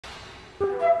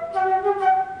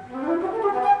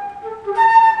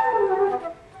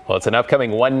Well, it's an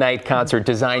upcoming one-night concert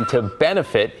designed to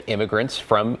benefit immigrants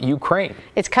from Ukraine.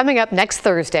 It's coming up next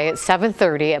Thursday at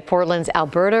 7:30 at Portland's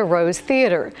Alberta Rose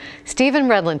Theatre. Stephen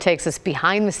Redlin takes us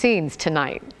behind the scenes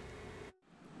tonight.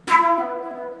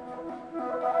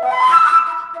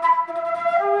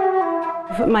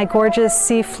 My gorgeous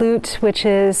C flute, which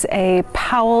is a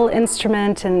Powell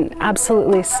instrument and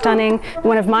absolutely stunning.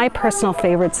 One of my personal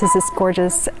favorites is this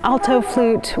gorgeous alto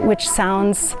flute, which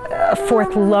sounds a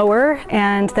fourth lower.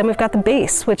 And then we've got the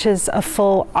bass, which is a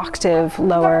full octave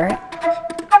lower.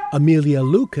 Amelia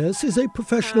Lucas is a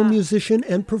professional musician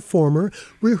and performer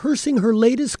rehearsing her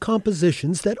latest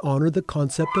compositions that honor the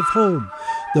concept of home.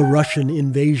 The Russian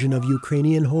invasion of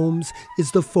Ukrainian homes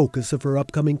is the focus of her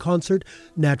upcoming concert,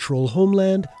 Natural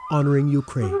Homeland, Honoring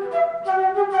Ukraine.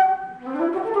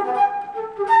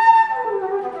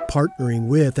 Partnering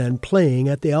with and playing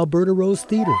at the Alberta Rose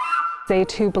Theatre. They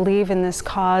too believe in this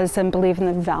cause and believe in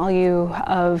the value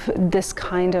of this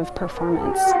kind of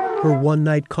performance. Her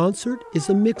one-night concert is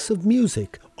a mix of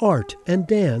music, art, and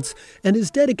dance, and is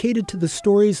dedicated to the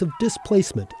stories of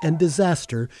displacement and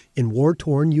disaster in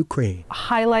war-torn Ukraine.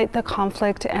 Highlight the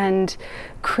conflict and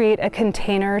create a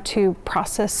container to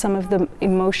process some of the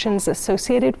emotions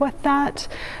associated with that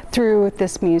through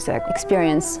this music.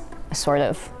 Experience a sort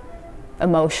of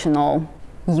emotional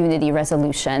unity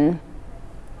resolution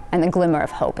and a glimmer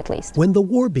of hope, at least. When the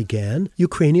war began,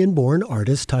 Ukrainian-born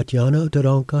artist Tatiana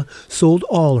Doronka sold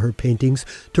all her paintings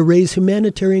to raise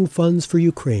humanitarian funds for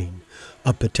Ukraine.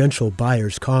 A potential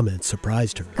buyer's comment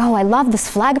surprised her. Oh, I love this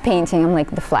flag painting. I'm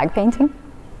like, the flag painting?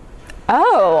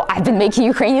 Oh, I've been making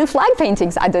Ukrainian flag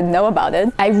paintings. I didn't know about it.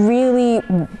 I really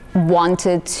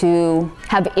wanted to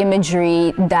have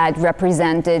imagery that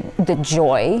represented the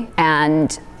joy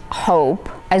and hope,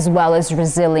 as well as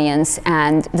resilience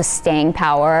and the staying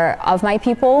power of my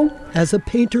people. As a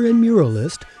painter and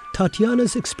muralist,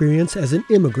 Tatiana's experience as an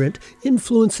immigrant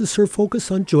influences her focus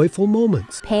on joyful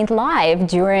moments. Paint live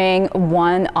during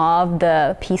one of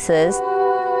the pieces.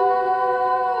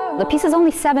 The piece is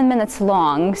only 7 minutes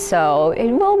long, so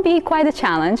it will be quite a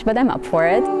challenge, but I'm up for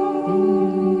it.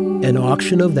 An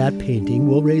auction of that painting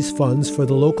will raise funds for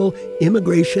the local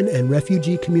immigration and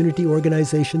refugee community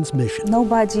organization's mission.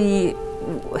 Nobody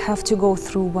have to go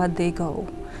through what they go.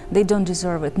 They don't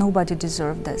deserve it. Nobody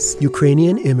deserves this.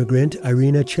 Ukrainian immigrant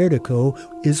Irina Cherdiko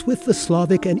is with the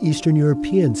Slavic and Eastern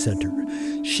European Center.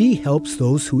 She helps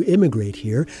those who immigrate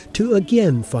here to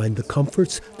again find the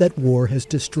comforts that war has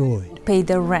destroyed. Pay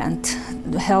their rent,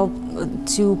 help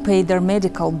to pay their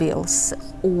medical bills,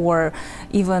 or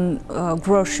even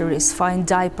groceries, find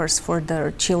diapers for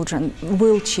their children,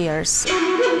 wheelchairs.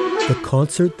 The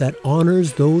concert that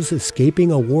honors those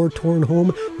escaping a war-torn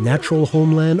home, Natural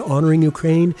Homeland Honoring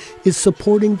Ukraine, is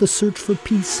supporting the search for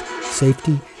peace,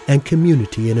 safety, and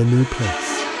community in a new place.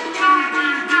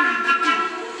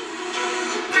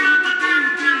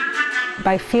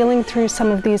 By feeling through some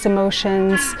of these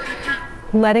emotions,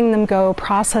 letting them go,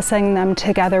 processing them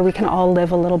together, we can all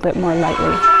live a little bit more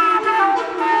lightly.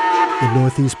 In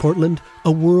Northeast Portland,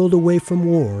 a world away from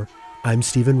war, I'm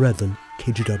Stephen Redlin,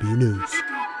 KGW News.